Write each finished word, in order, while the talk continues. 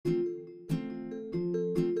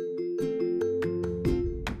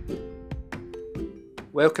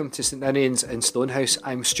Welcome to St Ninians in Stonehouse.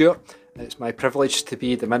 I'm Stuart. It's my privilege to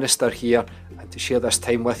be the minister here and to share this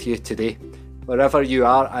time with you today. Wherever you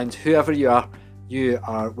are and whoever you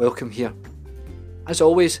are welcome here. As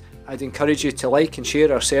always, I'd encourage you to like and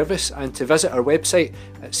share our service and to visit our website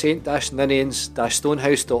at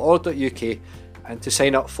st-ninians-stonehouse.org.uk and to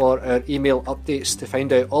sign up for our email updates to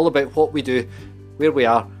find out all about what we do, where we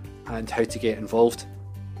are and how to get involved.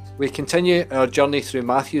 We continue our journey through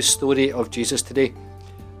Matthew's story of Jesus today.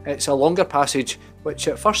 It's a longer passage which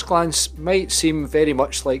at first glance might seem very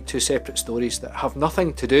much like two separate stories that have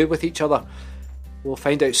nothing to do with each other. We'll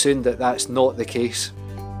find out soon that that's not the case.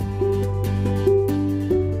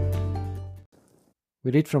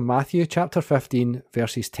 We read from Matthew chapter 15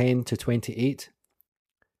 verses 10 to 28.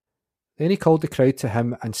 Then he called the crowd to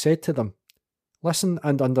him and said to them, "Listen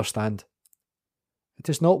and understand. It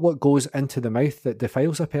is not what goes into the mouth that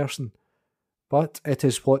defiles a person, but it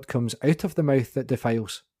is what comes out of the mouth that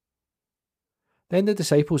defiles." Then the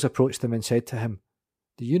disciples approached him and said to him,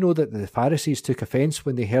 "Do you know that the Pharisees took offence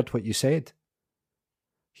when they heard what you said?"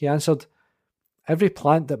 He answered, "Every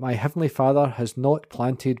plant that my heavenly Father has not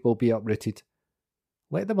planted will be uprooted.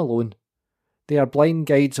 Let them alone. They are blind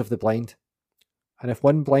guides of the blind. And if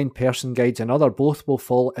one blind person guides another, both will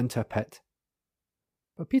fall into a pit."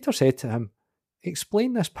 But Peter said to him,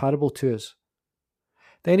 "Explain this parable to us."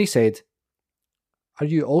 Then he said, "Are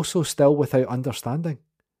you also still without understanding?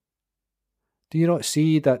 Do you not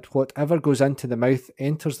see that whatever goes into the mouth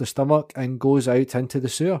enters the stomach and goes out into the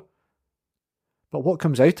sewer? But what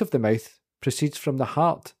comes out of the mouth proceeds from the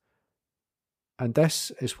heart, and this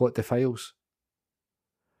is what defiles.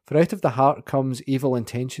 For out of the heart comes evil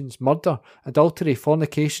intentions, murder, adultery,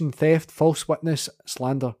 fornication, theft, false witness,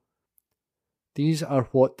 slander. These are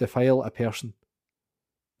what defile a person.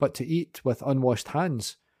 But to eat with unwashed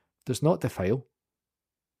hands does not defile."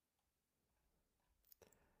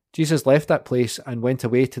 Jesus left that place and went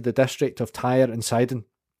away to the district of Tyre and Sidon.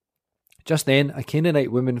 Just then, a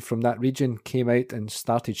Canaanite woman from that region came out and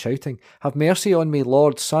started shouting, "Have mercy on me,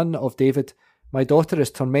 Lord, Son of David. My daughter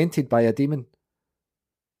is tormented by a demon."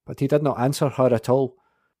 But he did not answer her at all.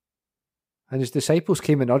 And his disciples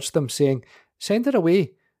came and urged him, saying, "Send her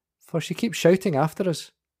away, for she keeps shouting after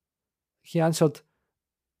us." He answered,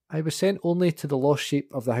 "I was sent only to the lost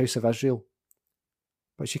sheep of the house of Israel."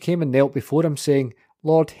 But she came and knelt before him, saying,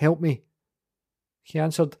 "Lord, help me." He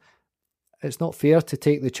answered, "It's not fair to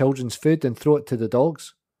take the children's food and throw it to the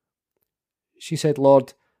dogs." She said,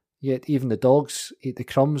 "Lord, yet even the dogs eat the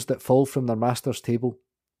crumbs that fall from their master's table."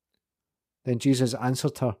 Then Jesus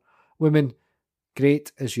answered her, "Woman,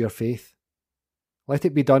 great is your faith. Let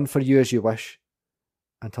it be done for you as you wish."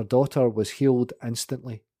 And her daughter was healed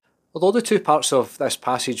instantly. Although the two parts of this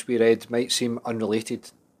passage we read might seem unrelated,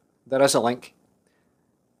 there is a link.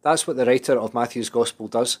 That's what the writer of Matthew's Gospel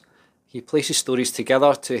does. He places stories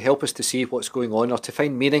together to help us to see what's going on, or to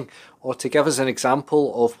find meaning, or to give us an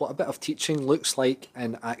example of what a bit of teaching looks like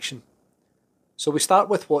in action. So we start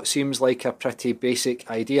with what seems like a pretty basic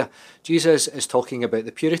idea. Jesus is talking about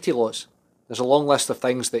the purity laws. There's a long list of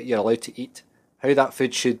things that you're allowed to eat, how that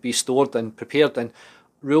food should be stored and prepared, and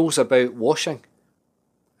rules about washing.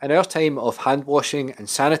 In our time of hand washing and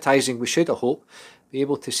sanitising, we should, I hope, be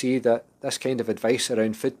able to see that this kind of advice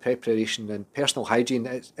around food preparation and personal hygiene,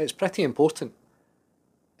 it's pretty important.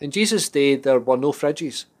 In Jesus' day, there were no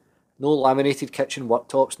fridges, no laminated kitchen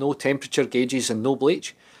worktops, no temperature gauges and no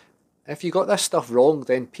bleach. If you got this stuff wrong,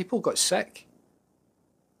 then people got sick.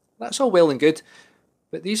 That's all well and good,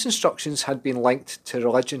 but these instructions had been linked to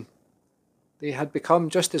religion. They had become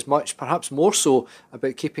just as much, perhaps more so,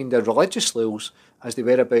 about keeping the religious rules as they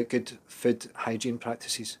were about good food hygiene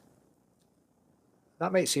practices.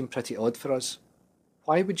 That might seem pretty odd for us.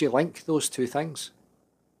 Why would you link those two things?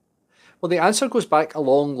 Well, the answer goes back a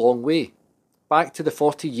long, long way. Back to the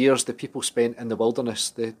 40 years the people spent in the wilderness.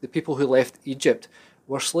 The people who left Egypt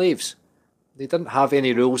were slaves. They didn't have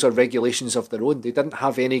any rules or regulations of their own. They didn't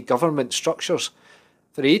have any government structures.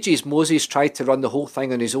 For ages, Moses tried to run the whole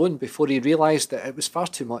thing on his own before he realised that it was far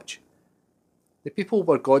too much. The people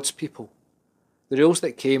were God's people. The rules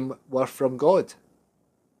that came were from God.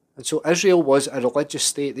 And so Israel was a religious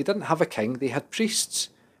state. They didn't have a king, they had priests.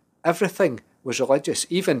 Everything was religious,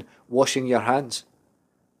 even washing your hands.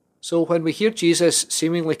 So when we hear Jesus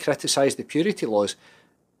seemingly criticise the purity laws,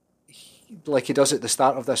 like he does at the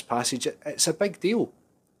start of this passage, it's a big deal.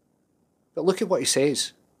 But look at what he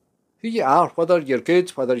says. Who you are, whether you're good,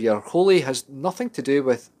 whether you're holy, has nothing to do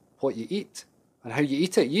with what you eat and how you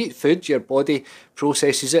eat it. You eat food, your body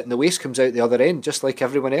processes it, and the waste comes out the other end, just like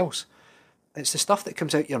everyone else. It's the stuff that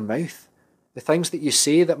comes out your mouth, the things that you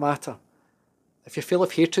say that matter. If you're full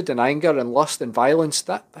of hatred and anger and lust and violence,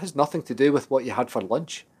 that has nothing to do with what you had for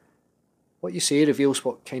lunch. What you say reveals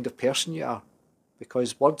what kind of person you are,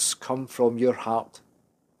 because words come from your heart.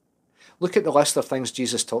 Look at the list of things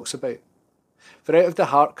Jesus talks about. For out of the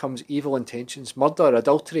heart comes evil intentions, murder,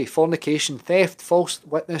 adultery, fornication, theft, false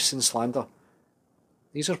witness, and slander.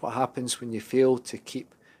 These are what happens when you fail to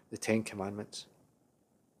keep the 10 Commandments.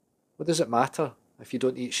 What does it matter if you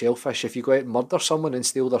don't eat shellfish, if you go out and murder someone and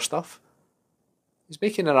steal their stuff? He's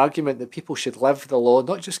making an argument that people should live the law,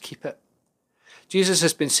 not just keep it. Jesus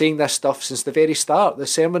has been saying this stuff since the very start. The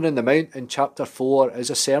Sermon on the Mount in chapter 4 is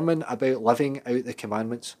a sermon about living out the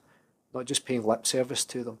commandments, not just paying lip service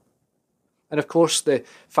to them. And of course, the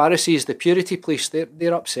Pharisees, the purity police,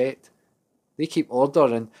 they're upset. They keep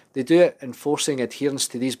order and they do it enforcing adherence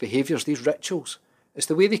to these behaviours, these rituals. It's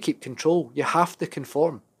the way they keep control. You have to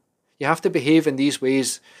conform. You have to behave in these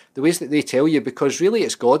ways, the ways that they tell you, because really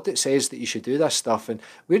it's God that says that you should do this stuff, and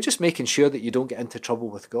we're just making sure that you don't get into trouble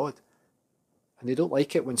with God. And they don't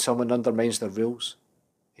like it when someone undermines their rules,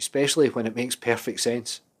 especially when it makes perfect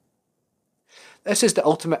sense. This is the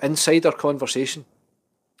ultimate insider conversation.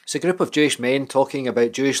 It's a group of Jewish men talking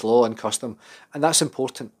about Jewish law and custom, and that's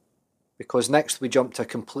important, because next we jump to a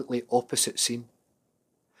completely opposite scene.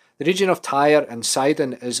 The region of Tyre and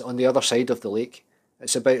Sidon is on the other side of the lake.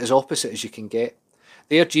 It's about as opposite as you can get.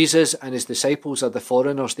 There Jesus and his disciples are the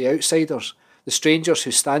foreigners, the outsiders, the strangers who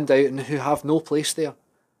stand out and who have no place there.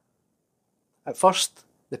 At first,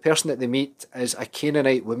 the person that they meet is a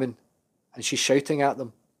Canaanite woman, and she's shouting at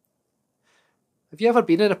them. Have you ever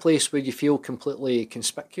been in a place where you feel completely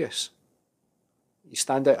conspicuous? You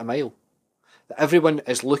stand out a mile. That everyone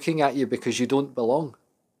is looking at you because you don't belong,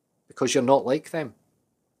 because you're not like them.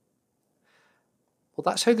 Well,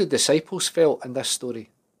 that's how the disciples felt in this story.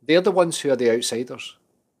 They're the ones who are the outsiders.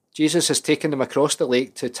 Jesus has taken them across the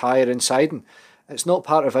lake to Tyre and Sidon. It's not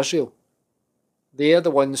part of Israel. They are the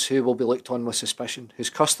ones who will be looked on with suspicion, whose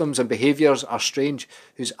customs and behaviours are strange,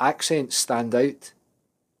 whose accents stand out.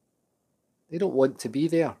 They don't want to be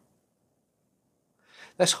there.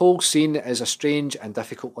 This whole scene is a strange and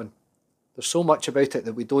difficult one. There's so much about it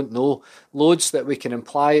that we don't know, loads that we can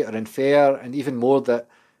imply or infer, and even more that,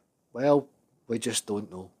 well, we just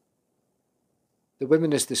don't know. The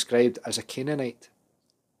woman is described as a Canaanite.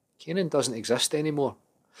 Canaan doesn't exist anymore.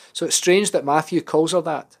 So it's strange that Matthew calls her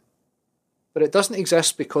that. But it doesn't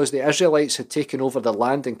exist because the Israelites had taken over the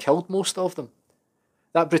land and killed most of them.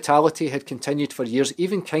 That brutality had continued for years.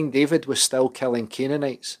 Even King David was still killing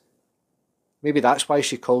Canaanites. Maybe that's why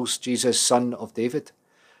she calls Jesus son of David.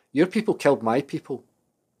 Your people killed my people,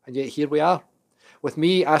 and yet here we are, with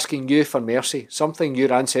me asking you for mercy, something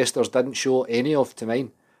your ancestors didn't show any of to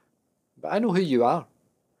mine. But I know who you are.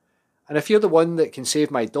 And if you're the one that can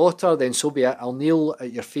save my daughter, then so be it. I'll kneel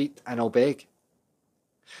at your feet and I'll beg.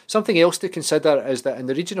 Something else to consider is that in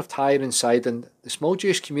the region of Tyre and Sidon, the small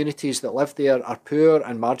Jewish communities that live there are poor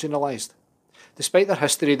and marginalised. Despite their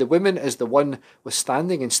history, the woman is the one with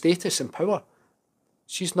standing and status and power.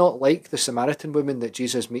 She's not like the Samaritan woman that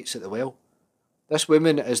Jesus meets at the well. This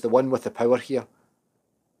woman is the one with the power here.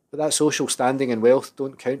 But that social standing and wealth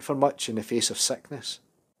don't count for much in the face of sickness.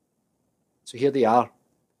 So here they are,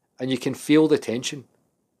 and you can feel the tension.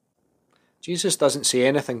 Jesus doesn't say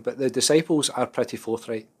anything, but the disciples are pretty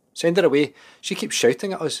forthright. Send her away. She keeps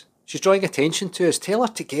shouting at us. She's drawing attention to us. Tell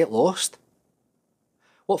her to get lost.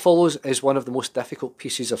 What follows is one of the most difficult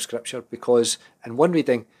pieces of scripture because, in one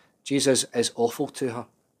reading, Jesus is awful to her.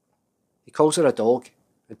 He calls her a dog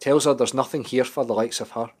and tells her there's nothing here for the likes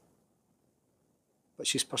of her. But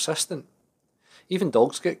she's persistent. Even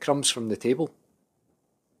dogs get crumbs from the table.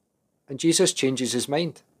 And Jesus changes his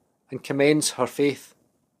mind and commends her faith.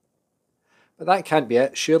 But that can't be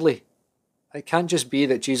it, surely. It can't just be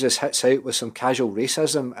that Jesus hits out with some casual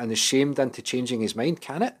racism and is shamed into changing his mind,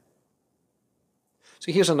 can it?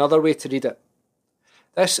 So here's another way to read it.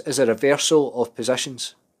 This is a reversal of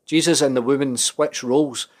positions. Jesus and the woman switch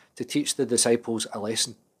roles to teach the disciples a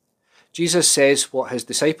lesson. Jesus says what his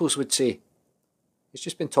disciples would say. He's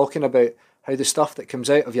just been talking about how the stuff that comes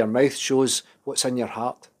out of your mouth shows what's in your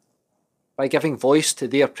heart. By giving voice to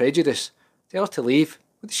their prejudice, tell her to leave.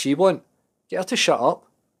 What does she want? Get her to shut up.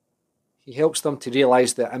 He helps them to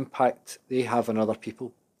realise the impact they have on other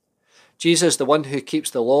people. Jesus, the one who keeps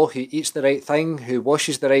the law, who eats the right thing, who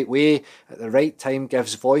washes the right way, at the right time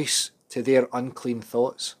gives voice to their unclean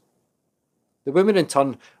thoughts. The woman in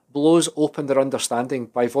turn blows open their understanding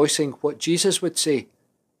by voicing what Jesus would say.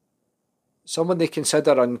 Someone they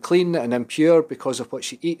consider unclean and impure because of what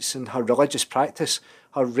she eats and her religious practice,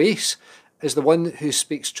 her race, is the one who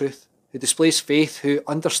speaks truth, who displays faith, who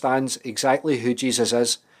understands exactly who Jesus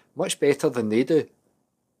is, much better than they do.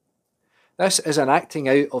 This is an acting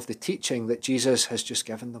out of the teaching that Jesus has just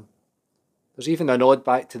given them. There's even a nod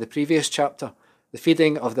back to the previous chapter, the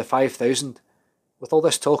feeding of the 5,000, with all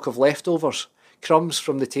this talk of leftovers, crumbs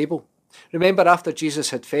from the table. Remember, after Jesus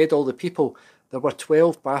had fed all the people, there were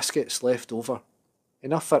 12 baskets left over,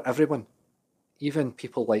 enough for everyone, even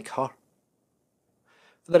people like her.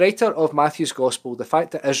 For the writer of Matthew's Gospel, the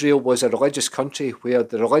fact that Israel was a religious country where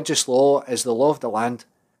the religious law is the law of the land,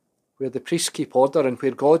 where the priests keep order and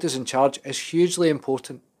where God is in charge, is hugely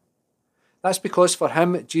important. That's because for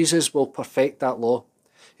him, Jesus will perfect that law.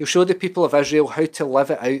 He'll show the people of Israel how to live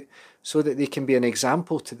it out so that they can be an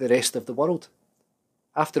example to the rest of the world.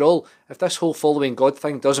 After all, if this whole following God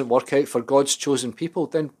thing doesn't work out for God's chosen people,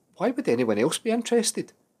 then why would anyone else be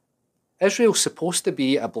interested? Israel's supposed to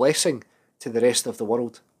be a blessing to the rest of the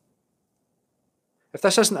world. If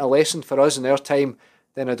this isn't a lesson for us in our time,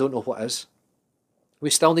 then I don't know what is. We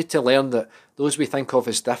still need to learn that those we think of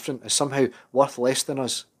as different, as somehow worth less than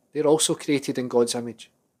us, they're also created in God's image.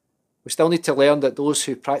 We still need to learn that those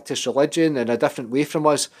who practice religion in a different way from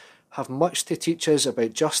us have much to teach us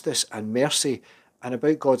about justice and mercy and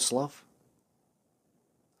about God's love.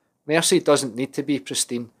 Mercy doesn't need to be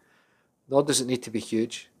pristine, nor does it need to be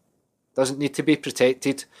huge. It doesn't need to be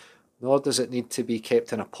protected, nor does it need to be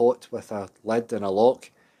kept in a pot with a lid and a lock,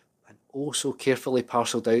 and also carefully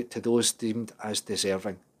parcelled out to those deemed as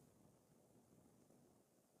deserving.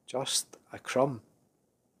 Just a crumb.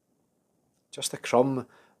 Just a crumb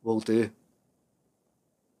will do.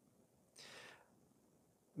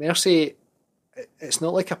 Mercy, it's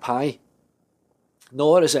not like a pie,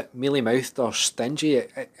 nor is it mealy-mouthed or stingy.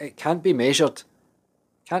 It can't be measured,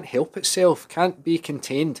 can't help itself, can't be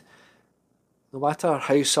contained. No matter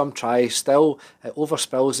how some try, still it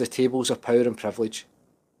overspills the tables of power and privilege,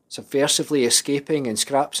 subversively escaping in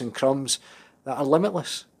scraps and crumbs that are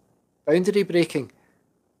limitless, boundary breaking,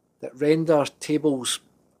 that render tables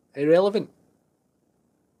irrelevant.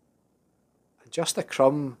 And just a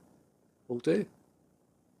crumb will do.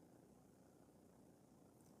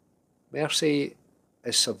 Mercy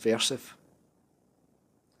is subversive.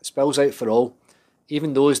 It spills out for all,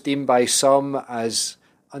 even those deemed by some as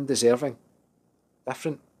undeserving,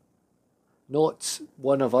 different, not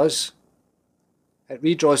one of us. It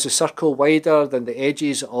redraws the circle wider than the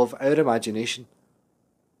edges of our imagination.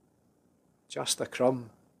 Just a crumb.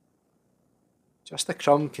 Just a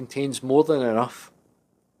crumb contains more than enough,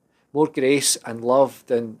 more grace and love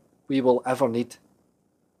than we will ever need.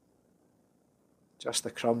 Just a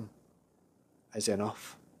crumb is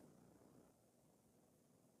enough.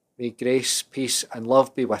 May grace, peace and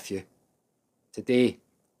love be with you, today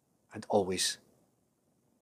and always.